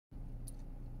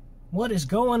What is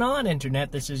going on,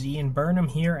 Internet? This is Ian Burnham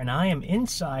here, and I am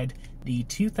inside the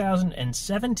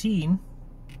 2017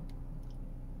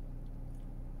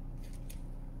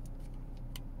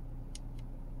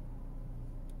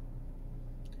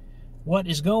 What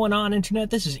is going on, Internet?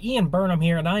 This is Ian Burnham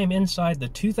here, and I am inside the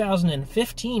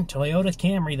 2015 Toyota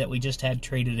Camry that we just had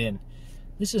traded in.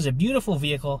 This is a beautiful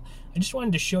vehicle. I just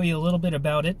wanted to show you a little bit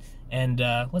about it, and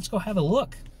let's go have a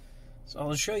look. So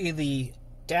I'll show you the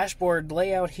dashboard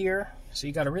layout here. So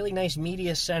you got a really nice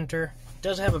media center. It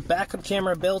does have a backup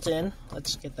camera built in.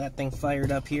 Let's get that thing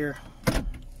fired up here.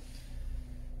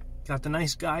 Got the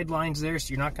nice guidelines there, so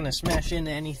you're not going to smash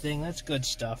into anything. That's good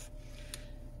stuff.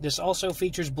 This also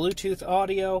features Bluetooth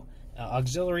audio,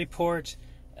 auxiliary port,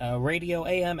 radio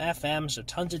AM, FM, so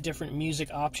tons of different music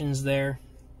options there.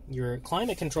 Your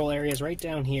climate control area is right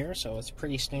down here, so it's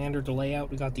pretty standard to layout.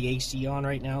 We got the AC on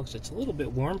right now because it's a little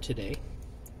bit warm today.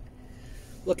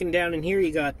 Looking down in here,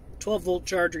 you got 12-volt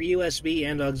charger, USB,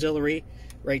 and auxiliary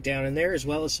right down in there, as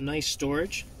well as some nice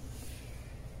storage.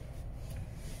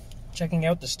 Checking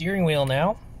out the steering wheel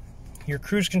now. Your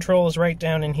cruise control is right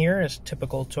down in here, as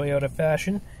typical Toyota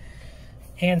fashion.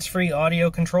 Hands-free audio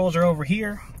controls are over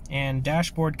here, and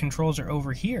dashboard controls are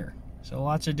over here. So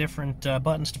lots of different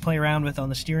buttons to play around with on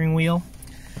the steering wheel.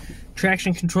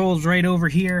 Traction controls right over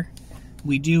here.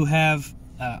 We do have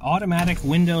automatic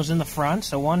windows in the front,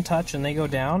 so one touch and they go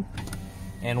down,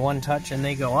 and one touch and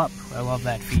they go up. I love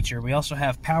that feature. We also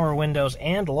have power windows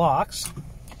and locks.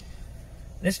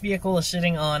 This vehicle is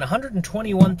sitting on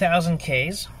 121,000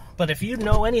 Ks. But if you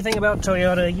know anything about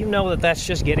Toyota, you know that that's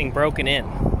just getting broken in.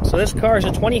 So this car is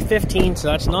a 2015, so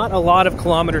that's not a lot of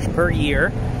kilometers per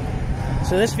year.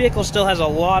 So this vehicle still has a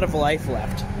lot of life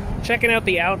left. Checking out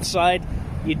the outside,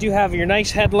 you do have your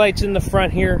nice headlights in the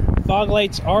front here. Fog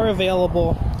lights are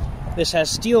available. This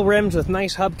has steel rims with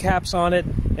nice hubcaps on it.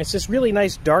 It's this really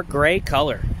nice dark gray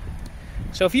color.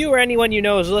 So if you or anyone you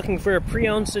know is looking for a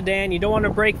pre-owned sedan, you don't want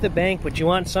to break the bank, but you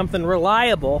want something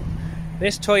reliable,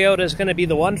 this Toyota is going to be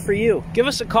the one for you. Give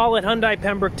us a call at Hyundai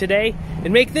Pembroke today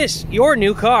and make this your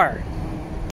new car.